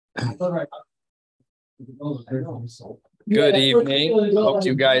Good evening. Hope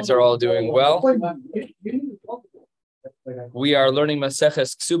you guys are all doing well. We are learning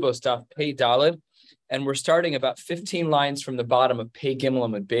Maseches Ksubos Daf Pei Daled, and we're starting about 15 lines from the bottom of Pei Gimel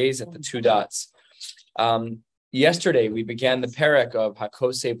Amud Beis at the two dots. Yesterday, we began the parak of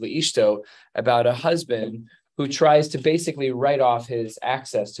Hakosev Liishto about a husband who tries to basically write off his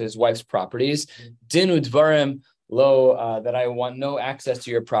access to his wife's properties. Dinu Dvarim Lo, that I want no access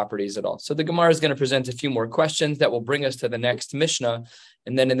to your properties at all. So the Gemara is going to present a few more questions that will bring us to the next Mishnah.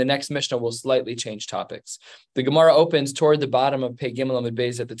 And then in the next Mishnah, we'll slightly change topics. The Gemara opens toward the bottom of Pei Gimel Amud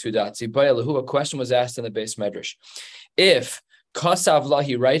Beis at the two dots. A question was asked in the Beis Medrash. If Kasav La,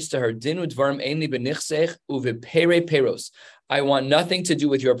 he writes to her, Dinu Dvarim Einli Benichsech Uvipere Peros. I want nothing to do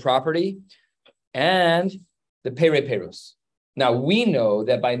with your property and the Pere Peros. Now, we know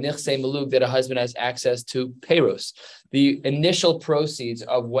that by Nichsei Malug that a husband has access to Peros, the initial proceeds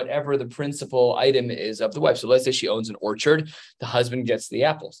of whatever the principal item is of the wife. So let's say she owns an orchard, the husband gets the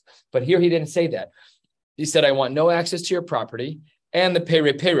apples. But here he didn't say that. He said, I want no access to your property and the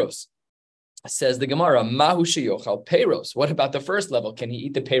Pere Peros. Says the Gemara, Mahu sheyochal Peros. What about the first level? Can he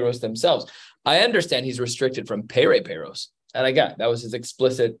eat the Peros themselves? I understand he's restricted from Pere Peros. And I got that was his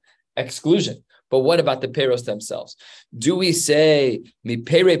explicit exclusion. But what about the peros themselves? Do we say mi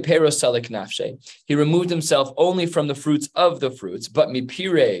pere peros salik nafshe? He removed himself only from the fruits of the fruits, but mi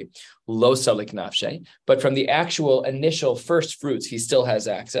pire lo salik nafshe. But from the actual initial first fruits, he still has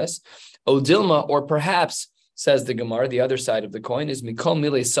access. Odilma, or perhaps, says the Gemara, the other side of the coin is mikol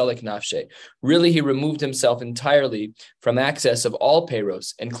mile salik nafshe. Really, he removed himself entirely from access of all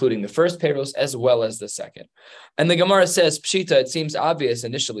peros, including the first peros as well as the second. And the Gemara says, Pshita, it seems obvious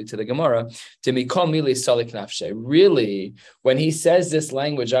initially to the Gemara, to mikol mile salik nafshe. Really, when he says this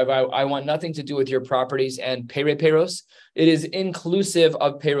language, I want nothing to do with your properties and pere peros, it is inclusive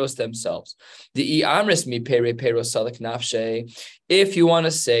of peros themselves. The iamris mi pere peros salik nafshe. If you want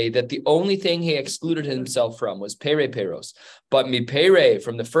to say that the only thing he excluded himself from was pere peros, but mi pere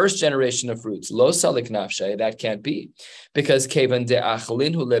from the first generation of fruits, lo salik nafshe, that can't be, because kevan de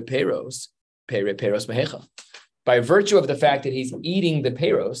achlinhu le peros, pere peros mehecha. By virtue of the fact that he's eating the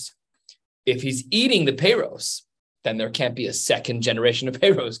peros, if he's eating the peros, then there can't be a second generation of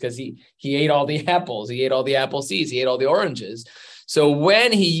peros because he ate all the apples, he ate all the apple seeds, he ate all the oranges. So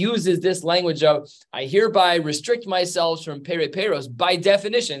when he uses this language of, I hereby restrict myself from pere peros, by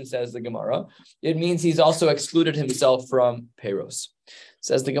definition, says the Gemara, it means he's also excluded himself from peros.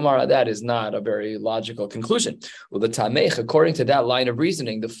 Says the Gemara, that is not a very logical conclusion. Well, the Tamech, according to that line of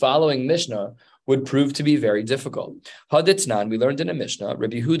reasoning, the following Mishnah would prove to be very difficult. Haditznan, we learned in a Mishnah,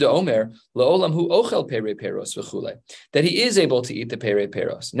 Rabbi Yehuda Omer, La'olam hu ochel pere peros v'chule, that he is able to eat the pere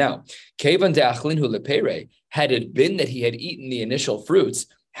peros. Now, kevan de'achlinhu lepere, had it been that he had eaten the initial fruits,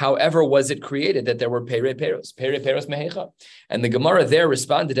 however was it created that there were pere peros mehecha? And the Gemara there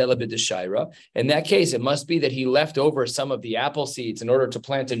responded, Ela b'deshaira. In that case, it must be that he left over some of the apple seeds in order to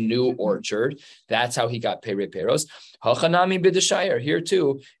plant a new orchard. That's how he got pere peros. Hachanami b'deshaira. Here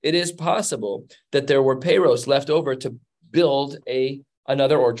too, it is possible that there were peros left over to build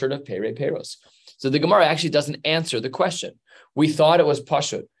another orchard of pere peros. So the Gemara actually doesn't answer the question. We thought it was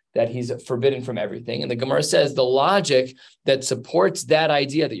pashut, that he's forbidden from everything. And the Gemara says the logic that supports that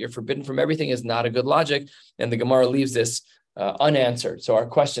idea that you're forbidden from everything is not a good logic. And the Gemara leaves this unanswered. So our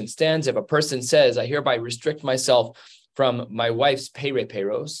question stands, if a person says, I hereby restrict myself from my wife's pere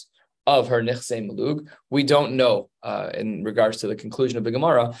peros, of her nichsei malug, we don't know in regards to the conclusion of the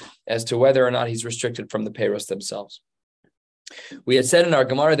Gemara as to whether or not he's restricted from the peros themselves. We had said in our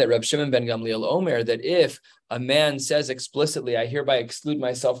Gemara that Reb Shimon ben Gamliel Omer that if a man says explicitly, I hereby exclude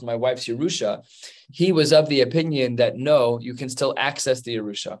myself from my wife's Yerusha, he was of the opinion that no, you can still access the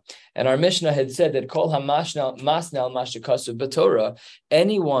Yerusha. And our Mishnah had said that Kol HaMasnal Mashikasu B'Torah,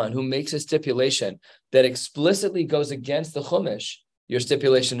 anyone who makes a stipulation that explicitly goes against the Chumash, your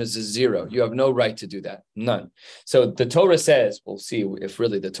stipulation is a zero. You have no right to do that. None. So the Torah says, we'll see if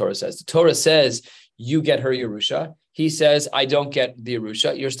really the Torah says you get her Yerusha. He says, I don't get the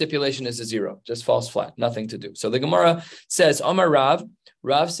Yerusha. Your stipulation is a zero. Just falls flat. Nothing to do. So the Gemara says, Amar Rav.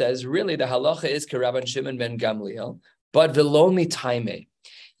 Rav says, really, the halacha is K'Rabban Shimon ben Gamliel, but velomi taime.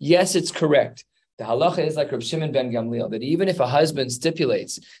 Yes, it's correct. The halacha is like Reb Shimon ben Gamliel, that even if a husband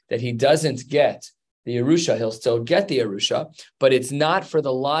stipulates that he doesn't get the Yerusha, he'll still get the Yerusha, but it's not for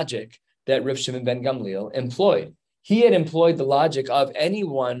the logic that Reb Shimon ben Gamliel employed. He had employed the logic of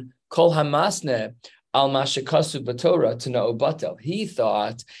anyone, kol hamasne al mashikasu b'Torah to na'u batel. He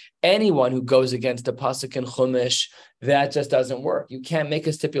thought anyone who goes against the pasuk in Chumash, that just doesn't work. You can't make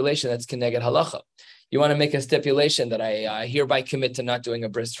a stipulation that's keneged halacha. You want to make a stipulation that I hereby commit to not doing a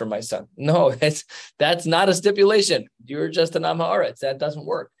bris for my son. No, that's not a stipulation. You're just an am haaretz. That doesn't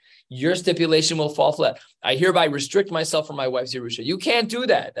work. Your stipulation will fall flat. I hereby restrict myself from my wife's Yerusha. You can't do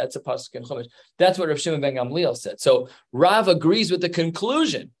that. That's a pasuk in Chumash. That's what Rav Shimon ben Gamliel said. So Rav agrees with the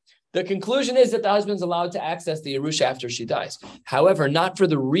conclusion. The conclusion is that the husband's allowed to access the Yerusha after she dies. However, not for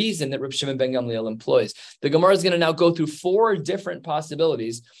the reason that Rav Shimon ben Gamliel employs. The Gemara is going to now go through 4 different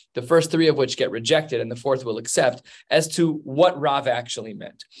possibilities, the first 3 of which get rejected and the 4th will accept, as to what Rav actually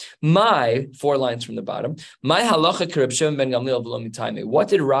meant. My, 4 lines from the bottom, my halacha Rav Shimon ben Gamliel v'lo mitayme. What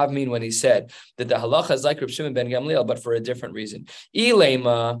did Rav mean when he said that the halacha is like Rav Shimon ben Gamliel, but for a different reason?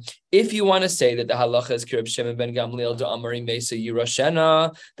 Ilema, if you want to say that the halacha is Rav Shimon ben Gamliel do amari mesa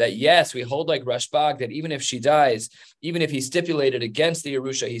yirashena, that yes, we hold like Rashbag, that even if she dies, even if he stipulated against the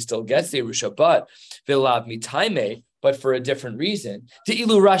Yerusha, he still gets the Yerusha, but vilav mitaime, but for a different reason. To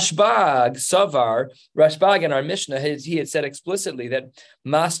ilu Rashbag, Savar, Rashbag in our Mishnah, he had said explicitly that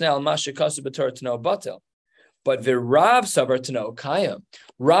masna al mashikasu b'torah tano batel. But Virav Savar Tano Kayam.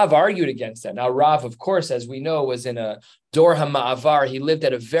 Rav argued against that. Now, Rav, of course, as we know, was in a Dor HaMa'avar. He lived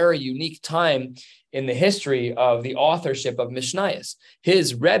at a very unique time in the history of the authorship of Mishnayos.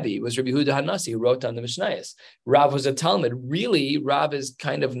 His Rebbe was Rabbi Yehuda Hanasi, who wrote on the Mishnayos. Rav was a Talmud. Really, Rav is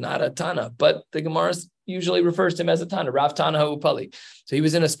kind of not a Tana, but the Gemara usually refers to him as a Tana, Rav Tana Ha'upali. So he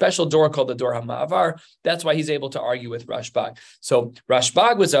was in a special door called the Dor HaMa'avar. That's why he's able to argue with Rashbag. So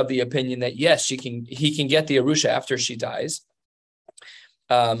Rashbag was of the opinion that yes, he can get the Yerusha after she dies.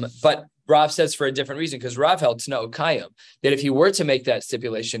 But Rav says for a different reason, because Rav held Tna'u Kayam, that if he were to make that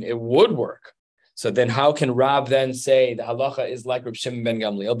stipulation, it would work. So then how can Rav then say the halacha is like Reb Shimon ben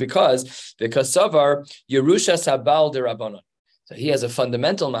Gamliel? Because Savar Yerusha Sabal de Rabbanon. So he has a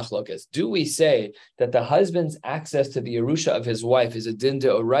fundamental machlokas. Do we say that the husband's access to the Yerusha of his wife is a din de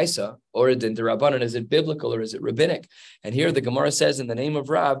oraisa or a din de Rabbanon? Is it biblical or is it rabbinic? And here the Gemara says in the name of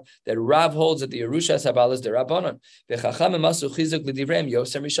Rav that Rav holds that the Yerusha Sabal is de Rabbanon.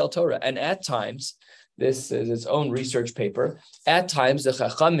 And at times, this is its own research paper. At times, the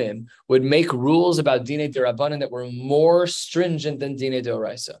Chachamim would make rules about Dinei D'Rabbanan that were more stringent than Dinei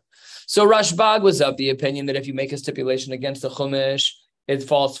D'Oraisa. So Rashbag was of the opinion that if you make a stipulation against the Chumash, it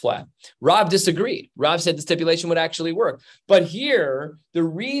falls flat. Rav disagreed. Rav said the stipulation would actually work. But here, the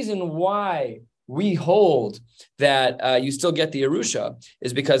reason why we hold that you still get the Yerusha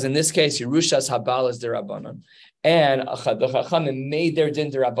is because in this case, Yerusha's Habal is D'Rabbanan. And the Chachamim made their din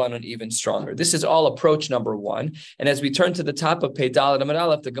d'Rabbanan even stronger. This is all approach number 1. And as we turn to the top of Pei Dalet Amud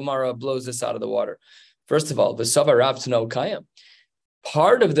Aleph, the Gemara blows this out of the water. First of all, the Savar Rav Tano Kayam.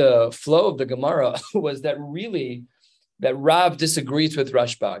 Part of the flow of the Gemara was that Rav disagrees with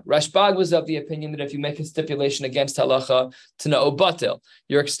Rashbag. Rashbag was of the opinion that if you make a stipulation against halacha Tna'u batel,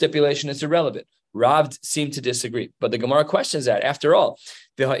 your stipulation is irrelevant. Rav seemed to disagree, but the Gemara questions that. After all,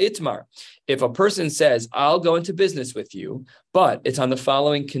 v'ha'itmar, if a person says, I'll go into business with you, but it's on the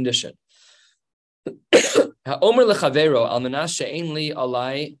following condition. Ha'omer lechavero al manas she'ein li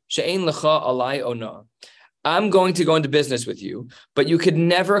alai, she'ein lecha alai ona. I'm going to go into business with you, but you could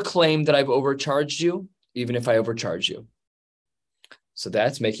never claim that I've overcharged you, even if I overcharge you. So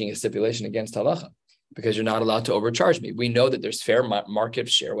that's making a stipulation against halacha, because you're not allowed to overcharge me. We know that there's fair market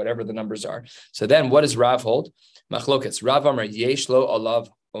share, whatever the numbers are. So then what does Rav hold? Machlokas. Rav Amar yesh lo alav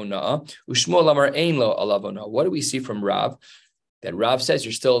ona, ushmuel Amar ein lo alav ona. What do we see from Rav? That Rav says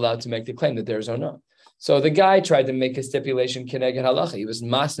you're still allowed to make the claim that there's ona. So the guy tried to make a stipulation keneged halacha. He was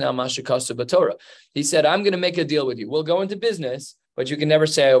masna mashikasu b'torah. He said, I'm going to make a deal with you. We'll go into business, but you can never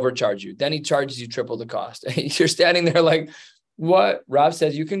say I overcharge you. Then he charges you triple the cost. You're standing there like, what? Rav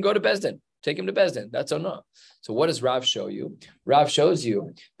says you can go to Beis Din. Take him to Beis Din. That's ona. So what does Rav show you? Rav shows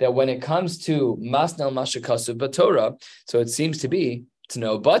you that when it comes to masnal mashikasu b'torah, so it seems to be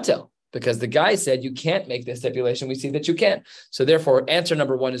Tna'u batel, because the guy said you can't make this stipulation. We see that you can. So therefore, answer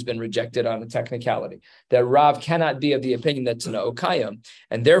number 1 has been rejected on a technicality, that Rav cannot be of the opinion that Tna'u kayam,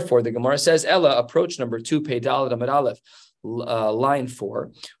 and therefore the Gemara says Ella, approach number 2, Pei Dalet Amud Aleph. Line 4,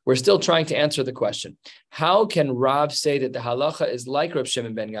 we're still trying to answer the question. How can Rav say that the halacha is like Reb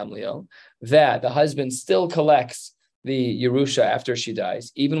Shimon ben Gamliel, that the husband still collects the Yerusha after she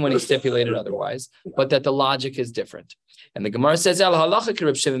dies, even when he stipulated otherwise, but that the logic is different? And the Gemara says, El halacha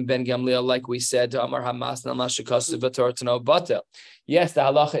Reb Shimon ben Gamliel, like we said, Amar hamasna mashikasu b'torah tano batel. Yes, the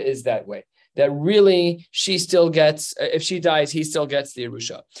halacha is that way, that really she still gets, if she dies, he still gets the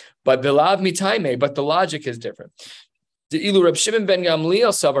Yerusha. But bilav mitaime, but the logic is different. The ilu Reb Shimon ben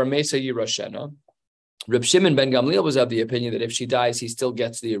Gamliel savar mesa yirashena. Reb Shimon ben Gamliel was of the opinion that if she dies, he still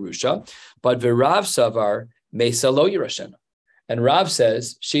gets the Yerusha. But v'Rav savar mesa lo yirashena. And Rav says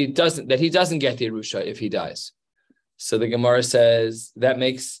he doesn't get the Yerusha if he dies. So the Gemara says that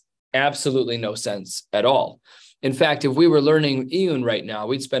makes absolutely no sense at all. In fact, if we were learning Iyun right now,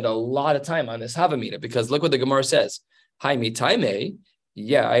 we'd spend a lot of time on this Havamina, because look what the Gemara says. Hai mitaime.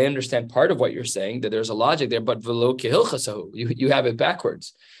 Yeah, I understand part of what you're saying, that there's a logic there, but velo kehilchasahu. You have it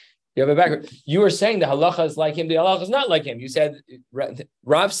backwards. You have it backwards. You were saying the halacha is like him, the halacha is not like him. You said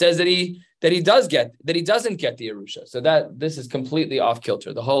Rav says that he doesn't get the Yerusha. So that this is completely off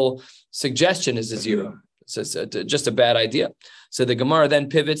kilter. The whole suggestion is a zero. It's just a bad idea. So the Gemara then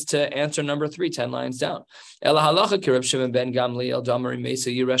pivots to answer number 3, 10 lines down.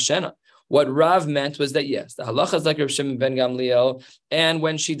 What Rav meant was that, yes, the halacha is like Rav Shimon ben Gamliel, and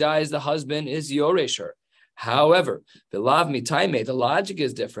when she dies, the husband is Yoresher. However, the logic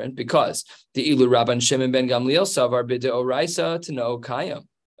is different, because the Ilu Rabban Shimon ben Gamliel savar b'deoraisa to no kayam.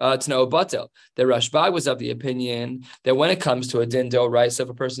 To know batel. The Rashbag was of the opinion that when it comes to a din deoraisa, if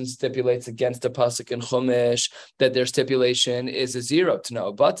a person stipulates against a pasuk in Chumash, that their stipulation is a zero to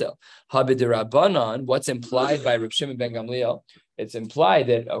know batel. Habidirabanan, what's implied by Rav Shimon ben Gamliel? It's implied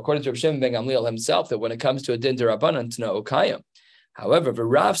that, according to Rav Shimon ben Gamliel himself, that when it comes to a din derabanan to know kayam. However,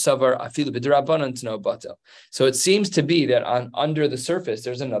 Rav savar afilu b'derabanan to know batel. So it seems to be that under the surface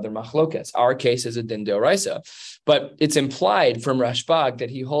there's another machlokes. Our case is a din deoraisa, but it's implied from Rashbag that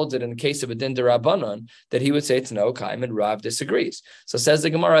he holds it in the case of a din derabanan that he would say it's no kaim, and Rav disagrees. So says the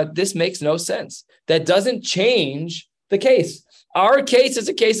Gemara, this makes no sense. That doesn't change the case. Our case is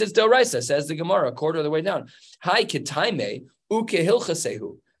a case that's deoraisa. Says the Gemara, a quarter of the way down. Hi kitaime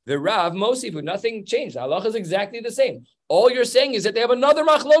ukehilchasehu. The Rav Mosifu, nothing changed. The halacha is exactly the same. All you're saying is that they have another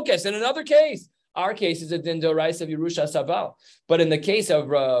machlokes in another case. Our case is a din d'oraisa of Yerusha Sabal. But in the case of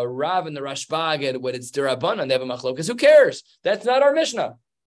Rav and the Rashbag, and when it's derabanan, they have a machlokes. Who cares? That's not our Mishnah.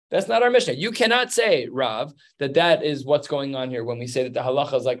 That's not our Mishnah. You cannot say, Rav, that is what's going on here when we say that the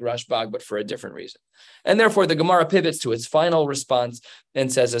halacha is like Rashbag, but for a different reason. And therefore, the Gemara pivots to its final response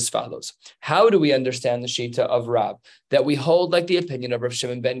and says as follows. How do we understand the Shita of Rav? That we hold like the opinion of Rav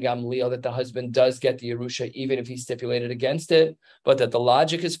Shimon ben Gamliel that the husband does get the Yerusha even if he stipulated against it, but that the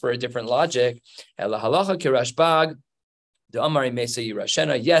logic is for a different logic. Ela halacha ki Rashbag.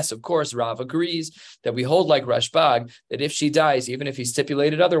 Yes, of course, Rav agrees that we hold like Rashbag, that if she dies, even if he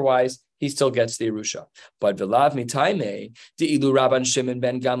stipulated otherwise, he still gets the Yerusha. But Vilav mitaime, the Ilu Rabban Shimon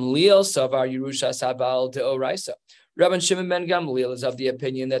ben Gamliel savar Yerusha sabal deoraisa. Rabban Shimon ben Gamliel is of the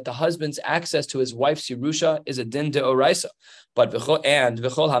opinion that the husband's access to his wife's Yerusha is a din deoraisa. But v'chol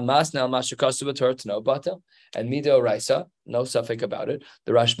hamas nal mashakasu b'torah no batel, and mi deoraisa, no suffix about it.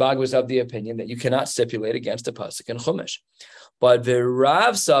 The Rashbag was of the opinion that you cannot stipulate against a pasuk in Chumash. But the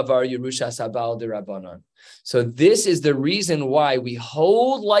Rav savar Yerusha sabal de Rabbanan. So this is the reason why we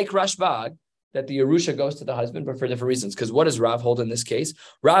hold like Rashbag that the Yerusha goes to the husband, but for different reasons. Because what does Rav hold in this case?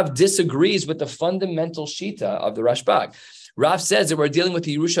 Rav disagrees with the fundamental shita of the Rashbag. Rav says that we're dealing with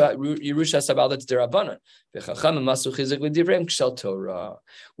the Yerusha Sabal that's derabanan.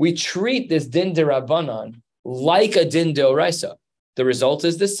 We treat this din derabanan like a din deoraisa. The result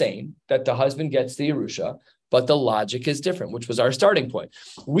is the same, that the husband gets the Yerusha, but the logic is different, which was our starting point.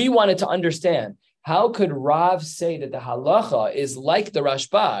 We wanted to understand, how could Rav say that the halacha is like the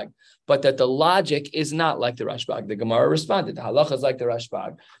Rashbag, but that the logic is not like the Rashbag? The Gemara responded, the halacha is like the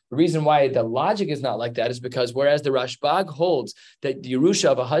Rashbag. The reason why the logic is not like that is because whereas the Rashbag holds that the Yerusha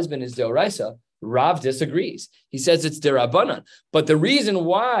of a husband is deoraisa, Rav disagrees. He says it's derabanan. But the reason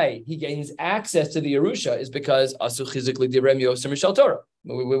why he gains access to the Yerusha is because asu chizikli direm yosem mishal Torah.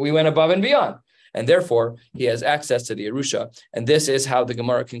 We went above and beyond. And therefore, he has access to the Yerusha. And this is how the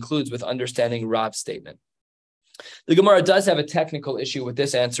Gemara concludes with understanding Rav's statement. The Gemara does have a technical issue with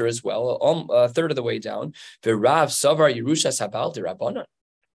this answer as well, a third of the way down. The Rav savar Yerusha sabal derabanan.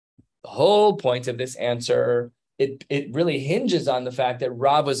 The whole point of this answer, it really hinges on the fact that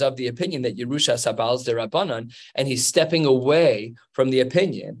Rav was of the opinion that Yerusha sabal is derabanan, and he's stepping away from the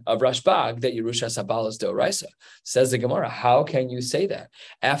opinion of Rashbag that Yerusha sabal is deoraisa. Says the Gemara, how can you say that?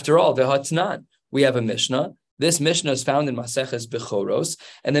 After all, the Hatnan, we have a Mishnah. This Mishnah is found in Maseches Bechoros,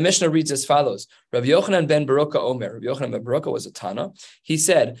 and the Mishnah reads as follows: Rav Yochanan ben Baruka Omer. Rav Yochanan ben Baruka was a Tana. He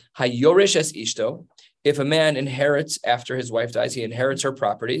said, "Hayorish es ishto." If a man inherits after his wife dies, he inherits her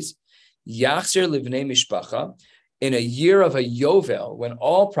properties. Yachzir livnei mishpacha. In a year of a yovel, when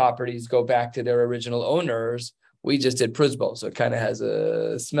all properties go back to their original owners, We just did pruzbol, so it kind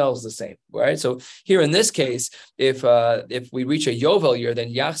of smells the same, right? So here in this case, if we reach a yovel year,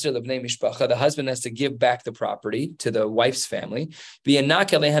 then yachzer lebnei mishpacha, the husband has to give back the property to the wife's family, v'yanak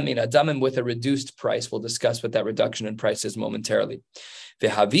alehem min adamim, with a reduced price. We'll discuss what that reduction in price is momentarily.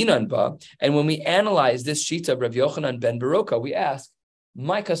 V'havinan ba, and when we analyze this sheet of Rav Yochanan ben Beroka, we ask,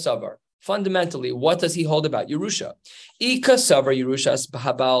 Micah Savar. Fundamentally, what does he hold about Yerusha? Ika Savar Yerushas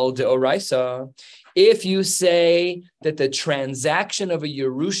Habal de Oraisa. If you say that the transaction of a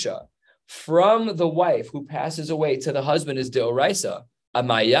Yerusha from the wife who passes away to the husband is de Oraisa,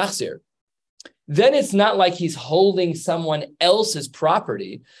 Amay Yachzir, then it's not like he's holding someone else's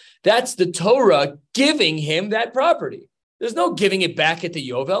property. That's the Torah giving him that property. There's no giving it back at the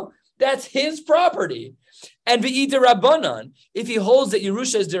Yovel. That's his property. And v'i derabanan, if he holds that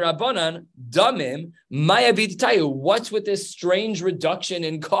Yerusha is derabanan, damim, maya b'tayu. What's with this strange reduction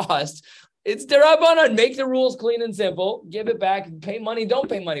in cost? It's derabanan. Make the rules clean and simple. Give it back. Pay money. Don't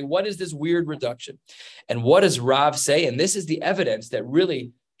pay money. What is this weird reduction? And what does Rav say? And this is the evidence that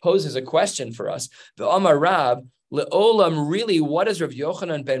really poses a question for us. The Amar Rav, le'olam, really, what does Rav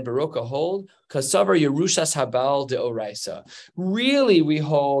Yochanan ben Beroka hold? Kasavar Yerushas Habal de Oraisa. Really, we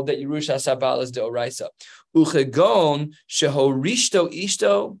hold that Yerushas Habal is de Oraisa. Uchegon shehorishto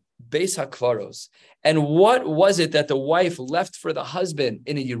ishto beis hakvaros. And what was it that the wife left for the husband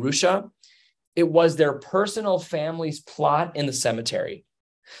in a Yerusha? It was their personal family's plot in the cemetery.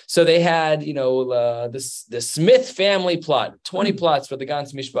 So they had, the Smith family plot, 20 plots for the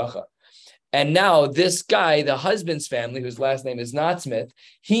Gans Mishpacha. And now this guy, the husband's family, whose last name is not Smith,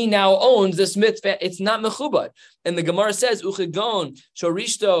 he now owns the Smith family. It's not mechubad. And the Gemara says, "Uchegon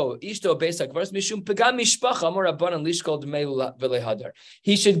shorishto ishto besak v'ras mishum pegam mishpacha amor rabbanan lishkol dmei v'lehadar."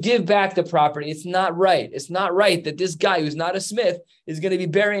 He should give back the property. It's not right. It's not right that this guy who's not a Smith is going to be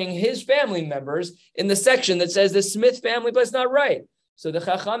burying his family members in the section that says the Smith family, but it's not right. So the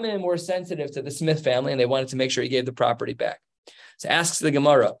Chachamim were sensitive to the Smith family, and they wanted to make sure he gave the property back. So asks the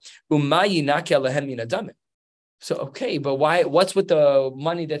Gemara, so okay, but why? What's with the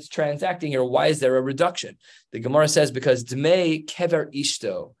money that's transacting here? Why is there a reduction? The Gemara says because Dmei kever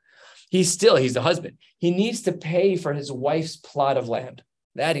ishto, he's the husband. He needs to pay for his wife's plot of land.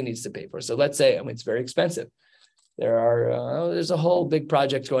 That he needs to pay for. So let's say, it's very expensive. There's a whole big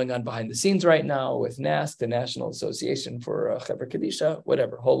project going on behind the scenes right now with NASC, the National Association for Chevra Kadisha,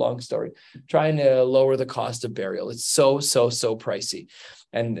 whatever, whole long story, trying to lower the cost of burial. It's so pricey.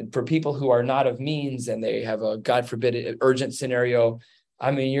 And for people who are not of means and they have a, God forbid, urgent scenario,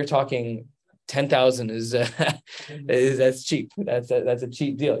 you're talking 10,000 is that's cheap. That's a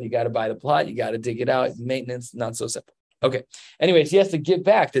cheap deal. You got to buy the plot, you got to dig it out, maintenance, not so simple. Okay. Anyways, he has to give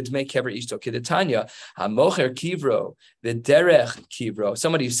back the Dmei Kever Ishto. Kedetanya, HaMocher Kivro, the Derech Kivro,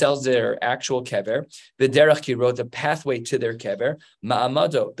 somebody who sells their actual kever, the Derech Kivro, the pathway to their kever,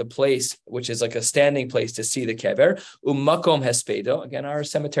 Ma'amado, the place, which is like a standing place to see the kever, Umakom Hespedo. Again, our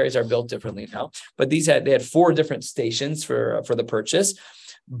cemeteries are built differently now, but they had 4 different stations for the purchase.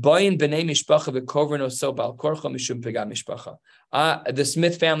 The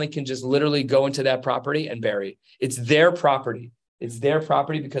Smith family can just literally go into that property and bury. It's their property. It's their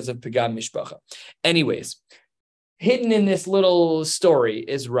property because of Pegam Mishpacha. Anyways, hidden in this little story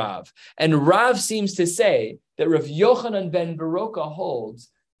is Rav. And Rav seems to say that Rav Yochanan ben Beroka holds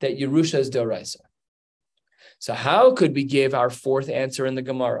that Yerusha is D'oraisa. So how could we give our 4th answer in the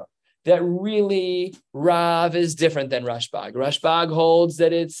Gemara? That really Rav is different than Rashbag. Rashbag holds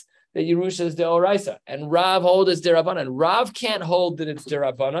that Yerusha is D'oraisa, and Rav holds it's D'Rabbanan. Rav can't hold that it's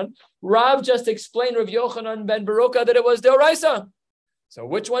D'Rabbanan. Rav just explained Rav Yochanan ben Beroka that it was D'oraisa. So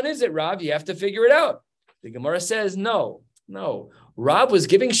which one is it, Rav? You have to figure it out. The Gemara says no. Rav was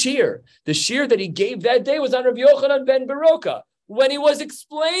giving shir. The shir that he gave that day was on Rav Yochanan ben Beroka. When he was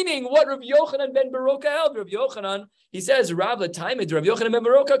explaining what Rav Yochanan ben Beroka held, Rav Yochanan, he says, Rav L'taimid, Rav Yochanan ben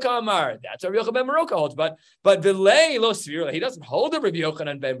Beroka kamar. That's what Rav Yochanan ben Beroka holds. But V'lei lo svirla, he doesn't hold of Rav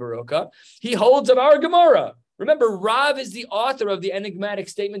Yochanan ben Beroka. He holds of our Gemara. Remember, Rav is the author of the enigmatic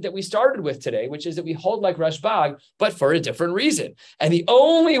statement that we started with today, which is that we hold like Rashbag, but for a different reason. And the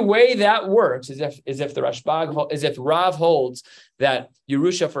only way that works is if Rav holds that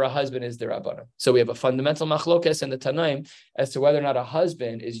Yerusha for a husband is the Rabbanan. So we have a fundamental machlokes in the Tanaim as to whether or not a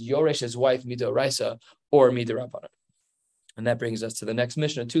husband is Yoresh his wife midoraisa or midorabanan. And that brings us to the next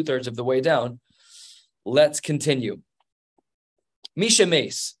Mishnah, 2/3 of the way down. Let's continue. Misha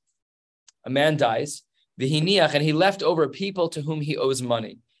Mace, a man dies. V'hiniach, and he left over people to whom he owes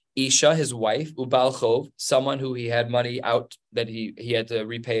money. Isha, his wife, Ubal Chov, someone who he had money out that he had to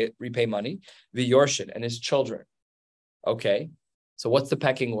repay money. V'yorshin, and his children. Okay, so what's the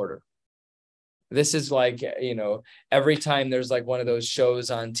pecking order? This is like, every time there's like one of those shows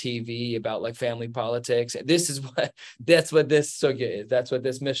on TV about like family politics, that's what this sugya is. That's what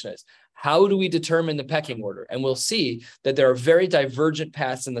this Mishnah is. How do we determine the pecking order? And we'll see that there are very divergent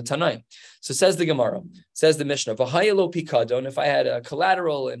paths in the Tanaim. So says the Gemara, says the Mishnah, V'hayelo pikadon, if I had a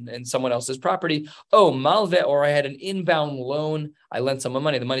collateral in someone else's property, malve, or I had an inbound loan, I lent someone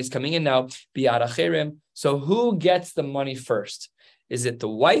money, the money's coming in now, biyad acherim. So who gets the money first? Is it the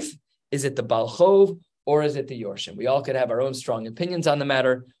wife? Is it the Baal Chov, or is it the Yorshim? We all could have our own strong opinions on the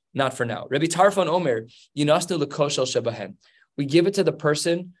matter, not for now. Rabbi Tarfon Omer, Yinasnu l'koshel shebahen. We give it to the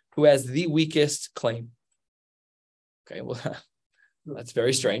person who has the weakest claim. Okay, well, that's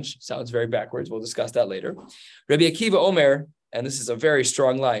very strange. Sounds very backwards. We'll discuss that later. Rabbi Akiva Omer, and this is a very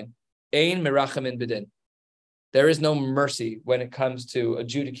strong line, Ein merachamin b'din. There is no mercy when it comes to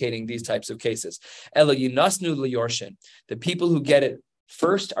adjudicating these types of cases. Elo yinasnu l'yorshin. The people who get it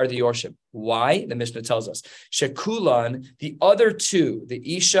first are the Yorshim. Why? The Mishnah tells us. Shekulan, the other two,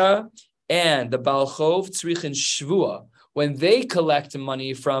 the Isha and the Baal Chov, tzrichin shvua. When they collect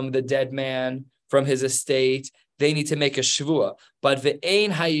money from the dead man, from his estate, they need to make a shvua. But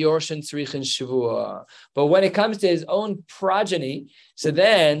ve'ein hayorshin tzrichin shvua. But when it comes to his own progeny, so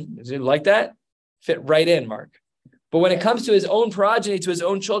then, is it like that? Fit right in, Mark. But when it comes to his own progeny, to his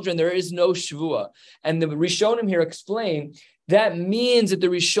own children, there is no shvua. And the Rishonim here explain that means that the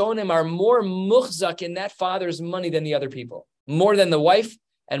Rishonim are more muchzak in that father's money than the other people, more than the wife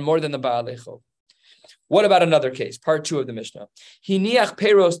and more than the Baalei Chov. What about another case? Part 2 of the Mishnah. Hiniach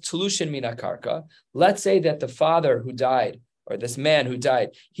peros tlushin mina karka. Let's say that the father who died, or this man who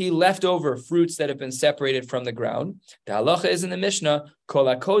died, he left over fruits that have been separated from the ground. The halacha is in the Mishnah, kol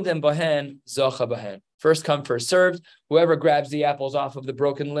hakodem bahen zocha bahen. First come, first served. Whoever grabs the apples off of the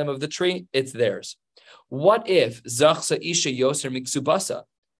broken limb of the tree, it's theirs. What if zachsa isha yoser miksubasa?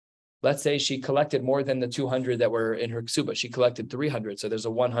 Let's say she collected more than the 200 that were in her ksuba. She collected 300, so there's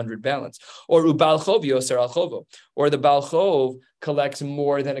a 100 balance. Or ubal chov yoser al chovo. Or the Baal Chov collects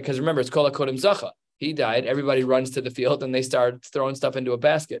more than it, because remember, it's kol hakodem zacha. He died. Everybody runs to the field and they start throwing stuff into a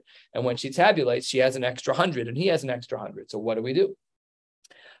basket. And when she tabulates, she has an extra 100 and he has an extra 100. So what do?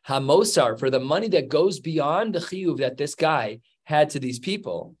 Hamosar, for the money that goes beyond the chiyuv that this guy had to these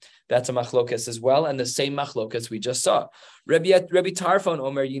people, that's a machlokas as well, and the same machlokas we just saw. Rabbi Tarfon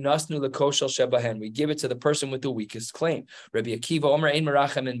Omer Yinasnu lekoshel shebahen. We give it to the person with the weakest claim. Rabbi Akiva Omer Ein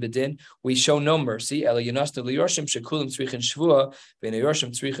merachem in bedin. We show no mercy. Ela Yinasnu liyorshim shekulim tzrichin shvua v'nei yorshim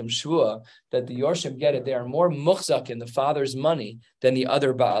tzrichin shvua. That the yorshim get it. They are more muchzak in the father's money than the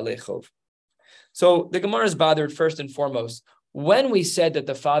other baalei chov. So the Gemara is bothered first and foremost. When we said that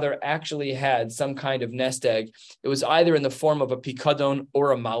the father actually had some kind of nest egg, it was either in the form of a pikadon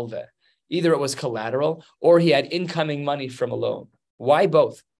or a malveh. Either it was collateral or he had incoming money from a loan. Why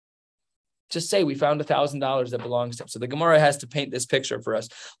both? Just say we found $1,000 that belongs to him. So the Gemara has to paint this picture for us.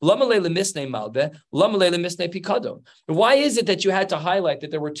 Why is it that you had to highlight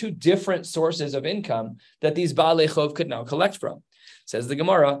that there were two different sources of income that these Baalei Chov could now collect from? Says the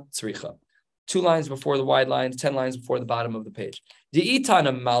Gemara, tzricha. 2 lines before the wide lines, 10 lines before the bottom of the page.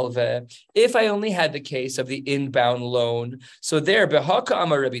 If I only had the case of the inbound loan, so there, behaka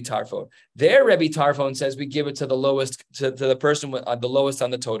amar Rabbi Tarfon. There, Rabbi Tarfon says we give it to the lowest, to the person with, the lowest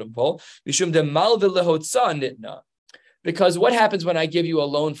on the totem pole. Because what happens when I give you a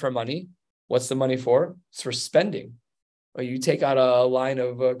loan for money? What's the money for? It's for spending. Or you take out a line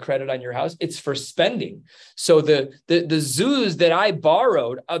of credit on your house, it's for spending. So the zuz that I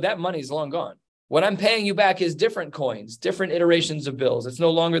borrowed, that money's long gone. What I'm paying you back is different coins, different iterations of bills. It's no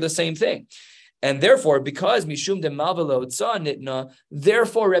longer the same thing. And therefore, because Mishum de Malvelo Tza Nitna,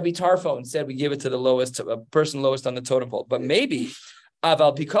 therefore Rabbi Tarfon said we give it to the lowest, a person lowest on the totem pole. But maybe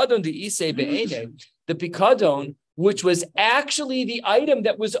Aval Pikadon de Ise Be'ene, the Pikadon, which was actually the item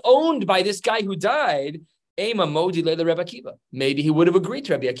that was owned by this guy who died, maybe he would have agreed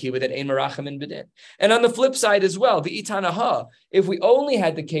to Rabbi Akiva that Ein Merachem in Bedin. And on the flip side as well, the Itanaha, if we only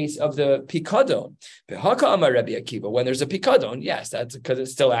had the case of the Pikadon, Behaka Amar Rabbi Akiva, when there's a Pikadon, yes, that's because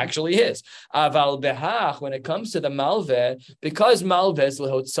it's still actually his. Aval Behach, when it comes to the Malveh, because Malveh's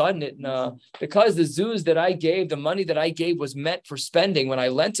Lehotza Nitna, because the zuz that I gave, the money that I gave was meant for spending when I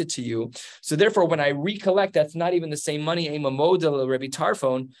lent it to you. So therefore, when I recollect, that's not even the same money, Ema Model, Rabbi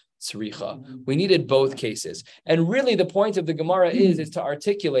Tarfon, we needed both cases. And really the point of the Gemara is to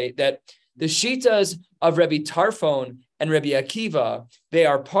articulate that the shitas of Rabbi Tarfon and Rabbi Akiva, they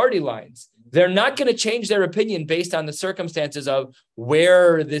are party lines. They're not going to change their opinion based on the circumstances of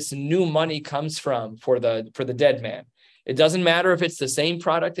where this new money comes from for the dead man. It doesn't matter if it's the same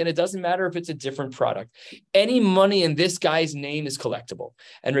product, and it doesn't matter if it's a different product. Any money in this guy's name is collectible.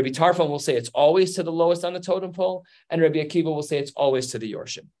 And Rabbi Tarfon will say it's always to the lowest on the totem pole, and Rabbi Akiva will say it's always to the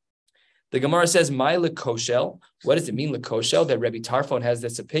Yorshim. The Gemara says, "My lekoshel." What does it mean, lekoshel? That Rabbi Tarfon has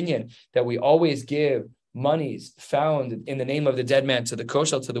this opinion that we always give monies found in the name of the dead man to the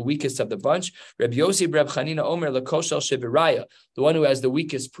koshel, to the weakest of the bunch. Rabbi Yossi Reb Chanina Omer lekoshel shebiraya, the one who has the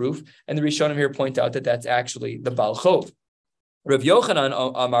weakest proof. And the Rishonim here point out that that's actually the Baal Chov. Rav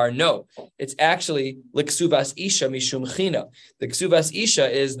Yochanan Amar, no, it's actually l'ksuvas isha mishum china. The ksuvas isha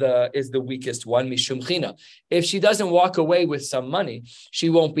is the weakest one, mishum china. If she doesn't walk away with some money, she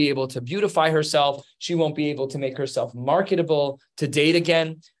won't be able to beautify herself. She won't be able to make herself marketable to date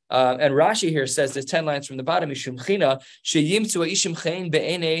again. And Rashi here says there's 10 lines from the bottom, mishum china sheyimtzu ishim chen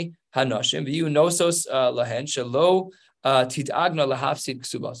be'enei hanashim v'yu nosos lahen shelo tidagna lahafsid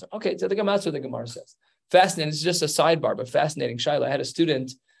ksubas. Okay, so that's what the Gemara says. Fascinating. It's just a sidebar, but fascinating. Shaila, I had a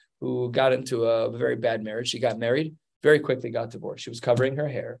student who got into a very bad marriage. She got married, very quickly got divorced. She was covering her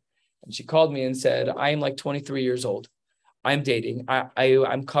hair. And she called me and said, I am like 23 years old. I'm dating.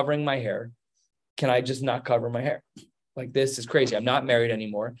 I'm covering my hair. Can I just not cover my hair? Like, this is crazy. I'm not married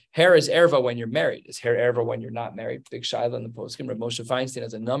anymore. Hair is erva when you're married. Is hair erva when you're not married? Big Shaila in the poskim. Rav Moshe Feinstein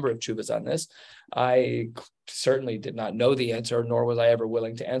has a number of tshuvas on this. I certainly did not know the answer, nor was I ever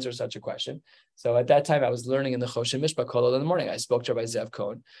willing to answer such a question. So at that time, I was learning in the Choshen Mishpah Kollel in the morning. I spoke to Rabbi Zev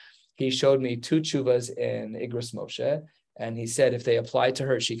Cohen. He showed me 2 tshuvas in Igros Moshe, and he said if they apply to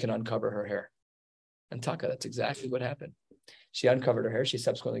her, she can uncover her hair. And Taka, that's exactly what happened. She uncovered her hair. She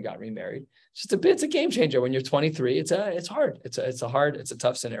subsequently got remarried. It's a game changer. When you're 23, it's hard. It's a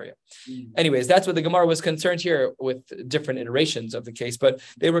tough scenario. Anyways, that's what the Gemara was concerned here with different iterations of the case, but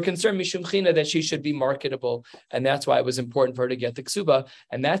they were concerned mishum china that she should be marketable, and that's why it was important for her to get the ksuba,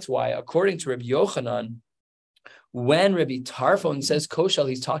 and that's why, according to Rabbi Yochanan, when Rabbi Tarfon says koshel,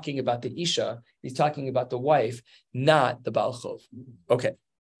 he's talking about the isha, he's talking about the wife, not the Baal Chov. Okay,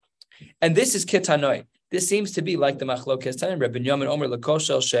 and this is kitanoi. This seems to be like the machlokes Tanim. Rabbi Binyamin Omer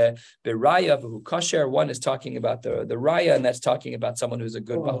lekoshel she beraya v'hu kasher. One is talking about the raya, and that's talking about someone who's a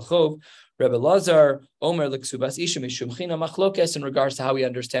good Baal Chov. Rabbi Lazar Omer leksubas isha mishum china machlokes in regards to how we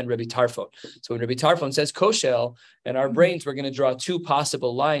understand Rabbi Tarfon. So when Rabbi Tarfon says koshel, in our brains we're going to draw 2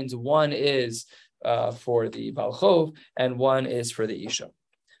 possible lines. One is for the Baal Chov, and one is for the isha.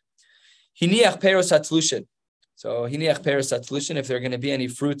 Hiniach peros hatzlushin. So hiniach peros hatzlushin, if there are going to be any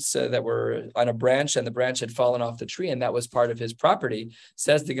fruits that were on a branch and the branch had fallen off the tree and that was part of his property,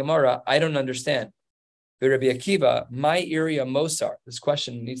 says the Gemara, I don't understand. Rabbi Akiva, my area mosar. This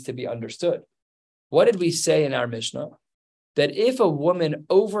question needs to be understood. What did we say in our Mishnah? That if a woman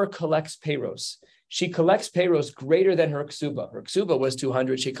over collects peros, she collects peros greater than her ksuba. Her ksuba was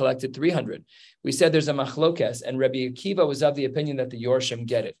 200, she collected 300. We said there's a machlokes, and Rabbi Akiva was of the opinion that the Yorshim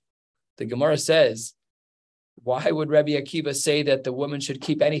get it. The Gemara says, why would Rabbi Akiva say that the woman should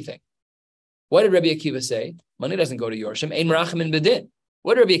keep anything? What did Rabbi Akiva say? Money doesn't go to Yorshim. Ein merachim in bedin.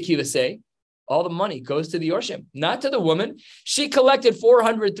 What did Rabbi Akiva say? All the money goes to the Yorshim, not to the woman. She collected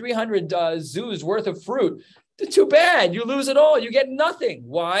 400, 300 zoos worth of fruit. Too bad. You lose it all. You get nothing.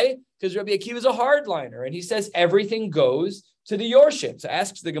 Why? Because Rabbi Akiva is a hardliner, and he says everything goes to the Yorshim. So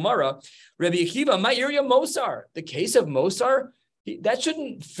asks the Gemara, Rabbi Akiva, my area Mosar. The case of Mosar, that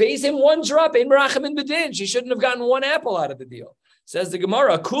shouldn't phase him one drop. Ein merachim in bedin. She shouldn't have gotten one apple out of the deal. Says the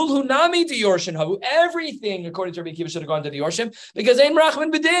Gemara, Kul hunami to Yorshim havu. Everything, according to Rabbi Akiva, should have gone to the Yorshim because ein merachim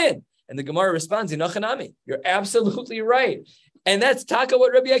in bedin. And the Gemara responds, Inachanami. You're absolutely right. And that's Taka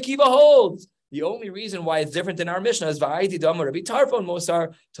what Rabbi Akiva holds. The only reason why it's different in our Mishnah is Va'aiti Dama Rabbi Tarfon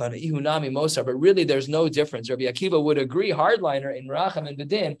Mosar, Tana Ihunami Mosar. But really, there's no difference. Rabbi Akiva would agree, hardliner in Racham and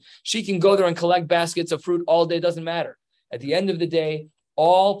Bedin, she can go there and collect baskets of fruit all day, doesn't matter. At the end of the day,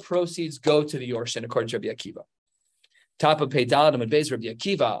 all proceeds go to the Yorshin, according to Rabbi Akiva. Top of Peidaladam and Beis Rabbi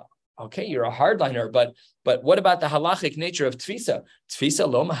Akiva. Okay, you're a hardliner, but what about the halachic nature of tfisa? Tfisa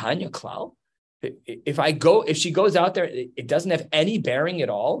lo mahanya klal. If she goes out there, it doesn't have any bearing at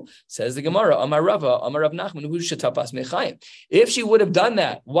all. Says the Gemara, Amar Rava, Amar Rav Nachman, hu shetapas mechayim. If she would have done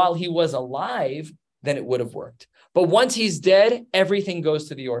that while he was alive, then it would have worked. But once he's dead, everything goes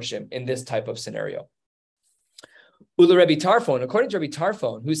to the Yorshim in this type of scenario. Ula Rabbi Tarfon, according to Rabbi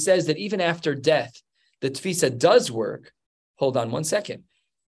Tarfon, who says that even after death, the tfisa does work. Hold on one second.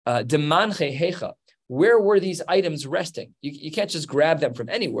 Where were these items resting? You can't just grab them from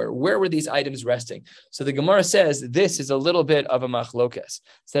anywhere. Where were these items resting? So the Gemara says this is a little bit of a machlokes.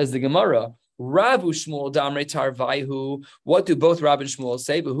 Says the Gemara, Rav Shmuel Damre Tarvaihu. What do both Rav and Shmuel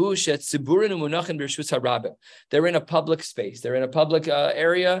say? They're in a public space. They're in a public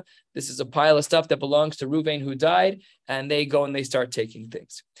area. This is a pile of stuff that belongs to Ruvain who died, and they go and they start taking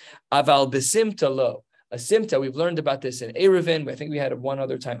things. Aval besimta lo. A simta, we've learned about this in Eruvin. I think we had it one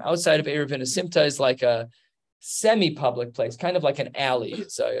other time outside of Eruvin. A simta is like a semi-public place, kind of like an alley.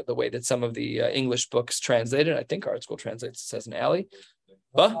 It's the way that some of the English books translate it. I think Art School translates it as an alley.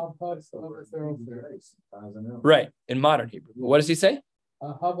 Huh? Right, in modern Hebrew. What does he say?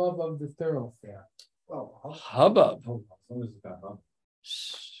 A hubbub of the thoroughfare. Hubbub.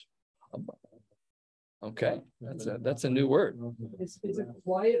 Okay, that's a new word. It's a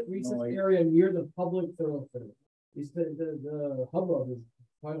quiet recess area near the public thoroughfare. The hubbub is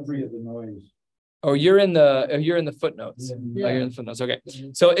kind of the noise. Oh, you're in the footnotes. Yeah. Oh, you're in the footnotes. Okay,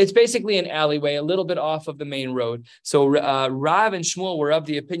 so it's basically an alleyway, a little bit off of the main road. So Rav and Shmuel were of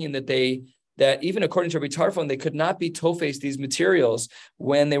the opinion that even according to Rabbi Tarfon, they could not be tofes these materials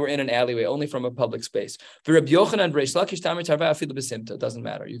when they were in an alleyway, only from a public space. For Rabbi Yochanan, it doesn't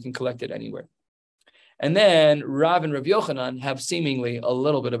matter. You can collect it anywhere. And then Rav and Rabbi Yochanan have seemingly a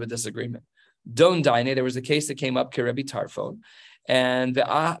little bit of a disagreement. Don Daine, there was a case that came up, Rabbi Tarfon, and the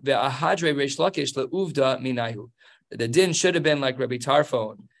Ahadre Reish Lakish le'uvda minayu. The din should have been like Rabbi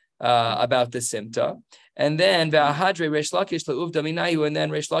Tarfon about the simta, and then the Ahadre Reish Lakish le'uvda minayu, and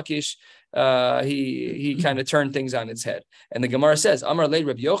then Reish Lakish he kind of turned things on its head. And the Gemara says, Amar le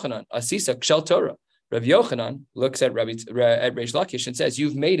Rabbi Yochanan asisa kshel Torah. Rabbi Yochanan looks at Reish Lakish and says,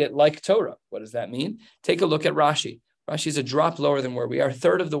 "You've made it like Torah." What does that mean? Take a look at Rashi. Rashi is a drop lower than where we are,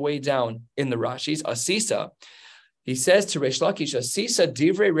 third of the way down in the Rashis. Asisa. He says to Reish Lakish, "Asisa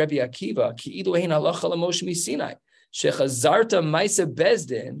divrei Rabbi Akiva ki ilu hein halacha l'Moshe miSinai shechazarta ma'ase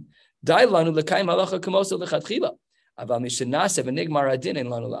bezdin dai lanu l'kaim halacha k'mosa l'chadchila aval mishenase v'nigmar adin ein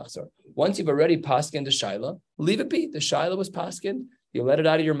lanu lachzor." Once you've already paskined the shaila, leave it be. The shaila was paskined. You let it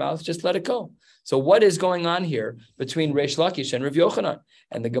out of your mouth. Just let it go. So what is going on here between Reish Lakish and Rav Yochanan?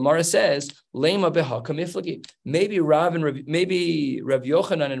 And the Gemara says, "Lema behaka miflagi." Maybe Rav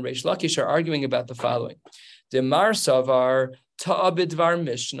Yochanan and Reish Lakish are arguing about the following. Demar Savar Ta'abidvar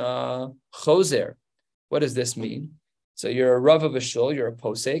Mishnah Choser. What does this mean? So you're a Rav of a shul, you're a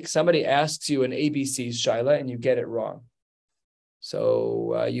posek. Somebody asks you an ABC's shaila and you get it wrong.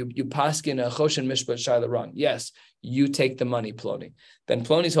 So you paskin a Choshen Mishpat shaila wrong. Yes, you take the money, Ploni. Then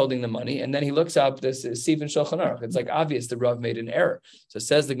Ploni's holding the money, and then he looks up this Sif and Shulchan Aruch. It's like obvious the Rav made an error. So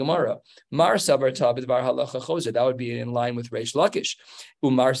says the Gemara, Mar Savar Ta'abidvar Halacha Choser. That would be in line with Reish Lakish.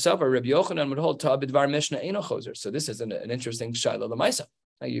 Umar Savar Rabbi Yochanan would hold Ta'abidvar Mishnah Eino Choser. So this is an interesting shaila l'maisa.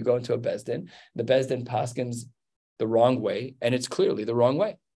 Now you go into a bezdin, the bezdin paskins the wrong way, and it's clearly the wrong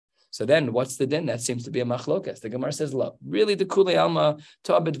way. So then, what's the din? That seems to be a machlokas. The Gemara says, "Look, really, the kulei alma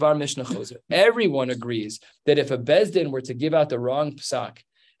ta'abidvar mishnah choser." Everyone agrees that if a bezdin were to give out the wrong psak,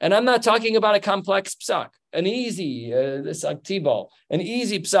 and I'm not talking about a complex psak, an easy tibal, an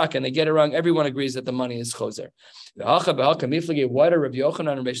easy psak, and they get it wrong, everyone agrees that the money is choser. What are Rabbi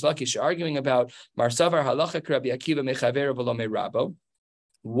Yochanan and Reish Lakish arguing about? Marsavar halacha Rabbi Akiva mechaver v'lo me'rabo.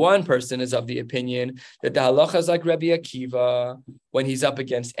 One person is of the opinion that the halacha is like Rabbi Akiva when he's up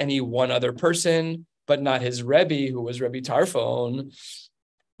against any one other person, but not his Rebbe, who was Rabbi Tarfon.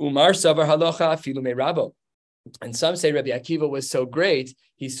 Umar savar halacha afilu me'rabo. And some say Rabbi Akiva was so great,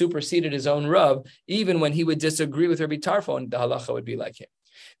 he superseded his own Rav. Even when he would disagree with Rabbi Tarfon, the halacha would be like him.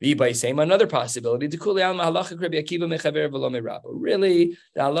 Another possibility, really,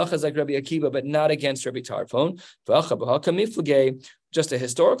 the halacha is like Rabbi Akiva, but not against Rabbi Tarfon. Just a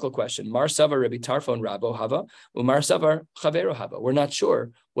historical question. Mar Savar Rabbi Tarfon Rabo Hava, Umar Savar Chavero Hava. We're not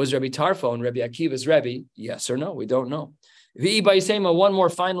sure. Was Rabbi Tarfon Rabbi Akiva's Rebbe? Yes or no? We don't know. One more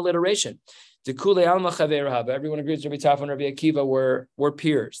final iteration. Everyone agrees Rabbi Tarfon and Rabbi Akiva were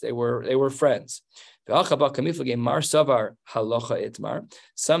peers. They were friends. Some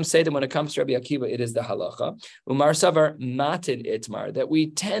say that when it comes to Rabbi Akiva, it is the halacha. Umar savar matid itmar, that we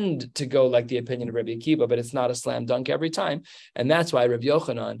tend to go like the opinion of Rabbi Akiva, but it's not a slam dunk every time. And that's why Rabbi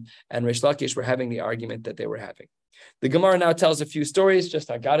Yochanan and Reish Lakish were having the argument that they were having. The Gemara now tells a few stories, just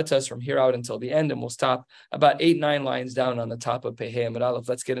Agadatas from here out until the end, and we'll stop about 8-9 lines down on the top of Pehei Amud Aleph.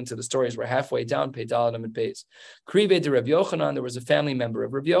 Let's get into the stories. We're halfway down, Pei Daled Amud Beis. Krive de Rabbi Yochanan, there was a family member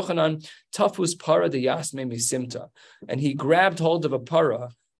of Rabbi Yochanan, Tafus para de Yasme Misimta, and he grabbed hold of a para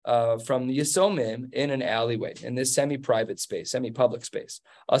from the Yisomim in an alleyway, in this semi-private space, semi-public space.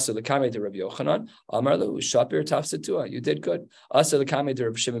 Asa l'kamei de Rabbi Yochanan, Amar lehu shapir tafsetua. You did good. Asa l'kamei de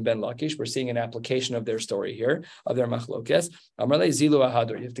Rabbi Shimon ben Lakish. We're seeing an application of their story here, of their machlokes. Amar le zilu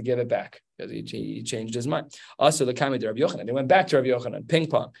ahador. You have to give it back. because he changed his mind. Also, the Kamei de Rabbi Yochanan. They went back to Rabbi Yochanan, ping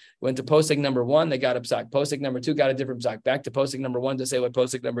pong. Went to posik number 1, they got a psak. Posik number 2 got a different psak. Back to posik number 1 to say what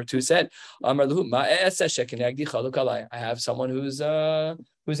posik number 2 said. I have someone who's an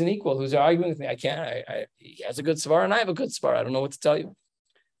equal, who's arguing with me. He has a good svar and I have a good svar. I don't know what to tell you.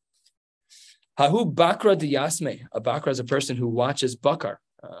 Hahu bakra diyasme. A bakra is a person who watches bakar.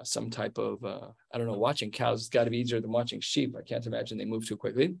 Some type of, watching cows. It's got to be easier than watching sheep. I can't imagine they move too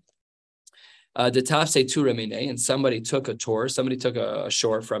quickly. The tafse turamine, and somebody took a tour, somebody took a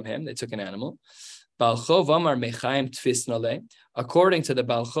shore from him, they took an animal. Balchov amar mechaim tfisnale. According to the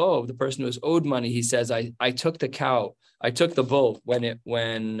Balchov, the person who was owed money, he says, I took the cow, I took the bull when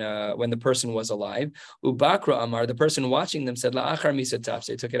the person was alive. Ubakra amar, the person watching them said, La'achar misa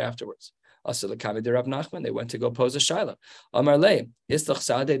tafse, took it afterwards. Also, the Kamei de Rav Nachman, they went to go pose a shaila. Amar le, islach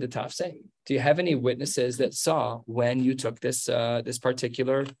sadeh de tafse. Do you have any witnesses that saw when you took this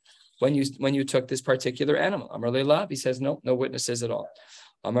particular animal? Amar le lav, he says no witnesses at all.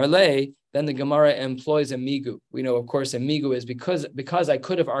 Amar le, then the Gemara employs a migu. We know, of course, a migu is because I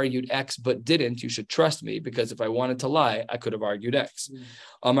could have argued X but didn't. You should trust me, because if I wanted to lie, I could have argued X.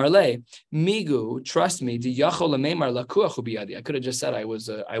 Amar le, migu, trust me. I could have just said I was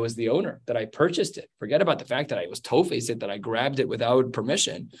the owner, that I purchased it. Forget about the fact that I was tofes it, that I grabbed it without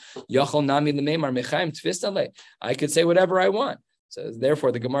permission. I could say whatever I want. So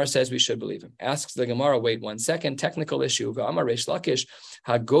therefore, the Gemara says we should believe him. Asks the Gemara, wait 1 second, technical issue. V'amar Reish Lakish,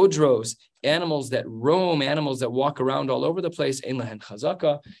 hagodros, animals that roam, animals that walk around all over the place, ein lahen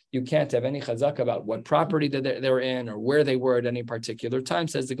chazaka. You can't have any chazaka about what property that they're in or where they were at any particular time.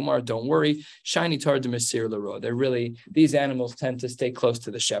 Says the Gemara, don't worry. Shiny tar de mesir l'ro. These animals tend to stay close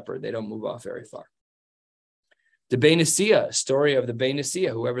to the shepherd. They don't move off very far. The Beinasiya, story of the Beinasiya,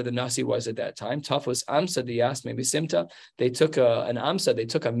 whoever the Nasi was at that time, Tafus Amsa Diyas maybe Simta. They took an Amsa, they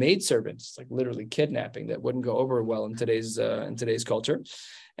took a maidservant. It's like literally kidnapping that wouldn't go over well in today's culture.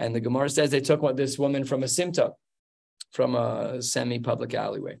 And the Gemara says they took this woman from a Simta, from a semi-public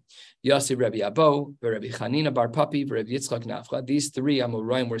alleyway. Yossi Rabbi Abo, Rabbi Chanina Bar Papi, Rabbi Yitzchak Nafcha. These 3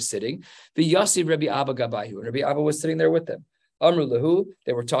 Amoraim were sitting. The Yossi Rabbi Abba Gabayu. Rabbi Abba was sitting there with them. Amru lahu,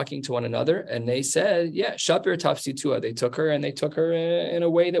 they were talking to one another, and they said, yeah, Shapir Tafsitua. They took her in a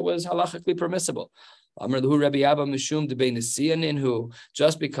way that was halachically permissible. Amru lahu Rabbi Abba Mishum de Beinasiya Ninhu.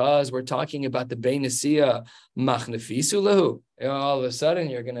 Just because we're talking about the Beinasiya Machnefisu lahu. All of a sudden,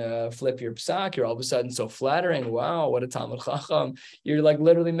 you're going to flip your psak. You're all of a sudden so flattering. Wow, what a Talmud Chacham. You're like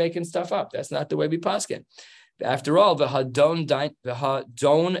literally making stuff up. That's not the way we paskin. After all, v'hadon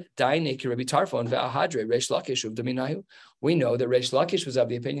dainik Rabbi Tarfon v'ahadre Reish Lakish uvdaminayu. We know that Reish Lakish was of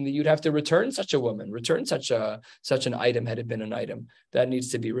the opinion that you'd have to return such a woman, return such an item had it been an item that needs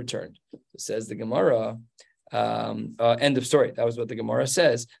to be returned. It says the Gemara. End of story. That was what the Gemara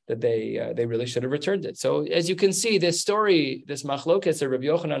says, that they really should have returned it. So as you can see, this story, this machlokes of Rabbi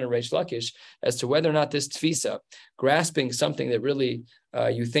Yochanan and Reish Lakish as to whether or not this tfisa, grasping something that really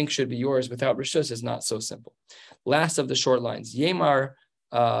you think should be yours without rishus, is not so simple. Last of the short lines, Yemar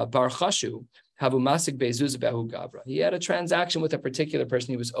Bar Chashu Havu Masik Beizuz Behu Gabra. He had a transaction with a particular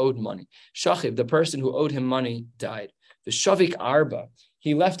person. He was owed money. Shachiv, the person who owed him money, died. The Shavik Arba,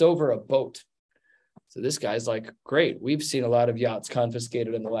 he left over a boat. So this guy's like, great. We've seen a lot of yachts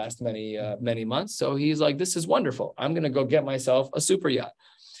confiscated in the last many months. So he's like, this is wonderful. I'm going to go get myself a super yacht.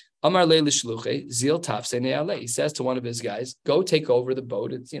 Amar le l'shluche zil tafse ne'ale. He says to one of his guys, go take over the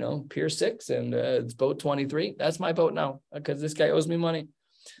boat. It's, Pier 6 and it's boat 23. That's my boat now because this guy owes me money.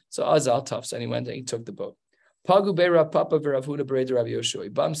 So Azal tafse, and he went and he took the boat. Pagu be Rav Papa v'Rav Huna b'rei Rav Yoshua. He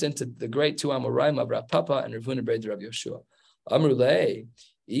bumps into the great 2 Amoraim of Rav Papa and Rav Huna b'rei Rav Yoshua. Amru le.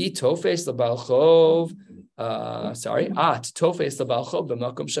 Tofes l'balchov, tofes l'balchov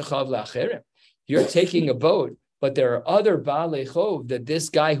b'makom shechav la'acherim. You're taking a boat, but there are other baalei chov that this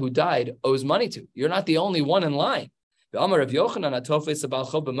guy who died owes money to. You're not the only one in line. And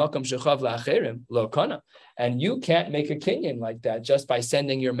you can't make a kinyan like that just by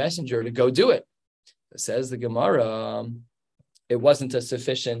sending your messenger to go do it. Says the Gemara, it wasn't a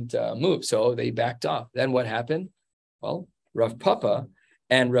sufficient move, so they backed off. Then what happened? Well, Rav Papa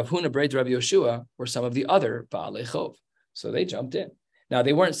and Rav Huna b'rei Rav Yoshua were some of the other baalei chov, so they jumped in. Now,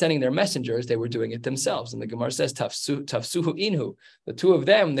 they weren't sending their messengers, they were doing it themselves. And the Gemara says, Tafsuhu inhu. The 2 of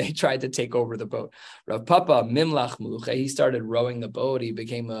them, they tried to take over the boat. Rav Papa, Mimlach Muluche, he started rowing the boat. He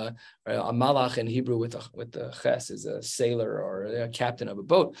became a malach in Hebrew with the ches, is a sailor or a captain of a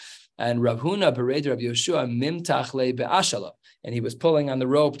boat. And Rav Huna, b'rei Rav Yoshua, Mimtach le be'ashala. And he was pulling on the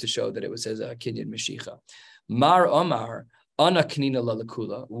rope to show that it was his kinyan Mashicha. Mar Omar, Ana kanina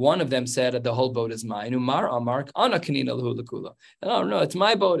lalakula. One of them said the whole boat is mine. Umar Amar Ana kanina lalakula. No, it's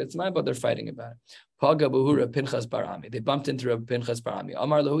my boat. It's my boat. They're fighting about it. Paga Bahura Pinchas Barami. They bumped into Rav Pinchas Barami.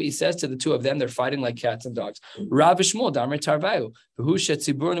 Amar Lahu. He says to the two of them, they're fighting like cats and dogs. Rav Shmuel Damar Tarvayu.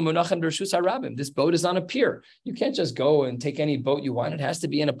 This boat is on a pier. You can't just go and take any boat you want. It has to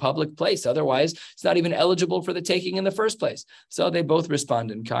be in a public place. Otherwise, it's not even eligible for the taking in the first place. So they both respond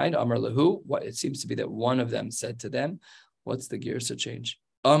in kind. Amar Lahu. What it seems to be that one of them said to them, what's the girsa change?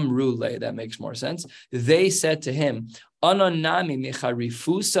 Amrule, that makes more sense. They said to him, Ananami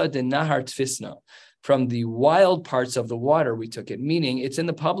mecharifusa de nahar tfisna. From the wild parts of the water, we took it, meaning it's in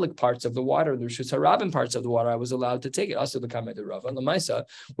the public parts of the water, the Rishus Harabim parts of the water, I was allowed to take it. Also, the Kamed Rava, Lamaisa,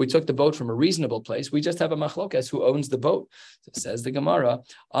 we took the boat from a reasonable place. We just have a machlokas who owns the boat. So says the Gemara,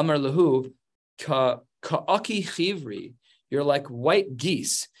 Amar Lahu, Ka'aki Chivri, you're like white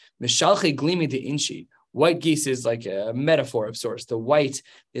geese, Mishalche Glimi de Inchi. White geese is like a metaphor of sorts. The white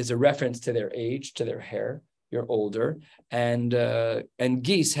is a reference to their age, to their hair. You're older, and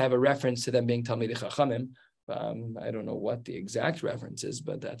geese have a reference to them being Talmidei Chachamim. I don't know what the exact reference is,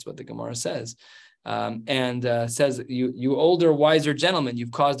 but that's what the Gemara says. Says, you older, wiser gentlemen,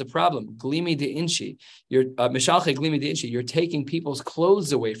 you've caused a problem. Glimi de inchi, you're Mishalche Glimi de inchi, you're taking people's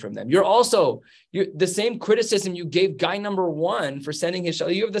clothes away from them. You're the same criticism you gave guy number one for sending his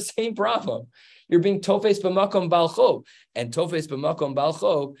shal. You have the same problem. You're being tofes b'makom balcho, and tofes b'makom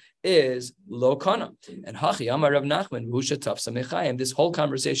balcho is lo kana. And hachi amar Rav Nachman v'hushataf samechayim. This whole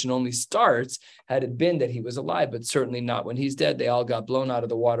conversation only starts had it been that he was alive, but certainly not when he's dead. They all got blown out of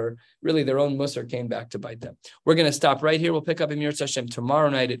the water. Really, their own musar came back to bite them. We're going to stop right here. We'll pick up in Yirtzeh Hashem tomorrow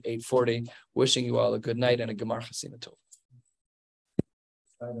night at 8:40. Wishing you all a good night and a gemar chasina tov.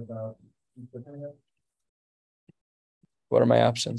 What are my options?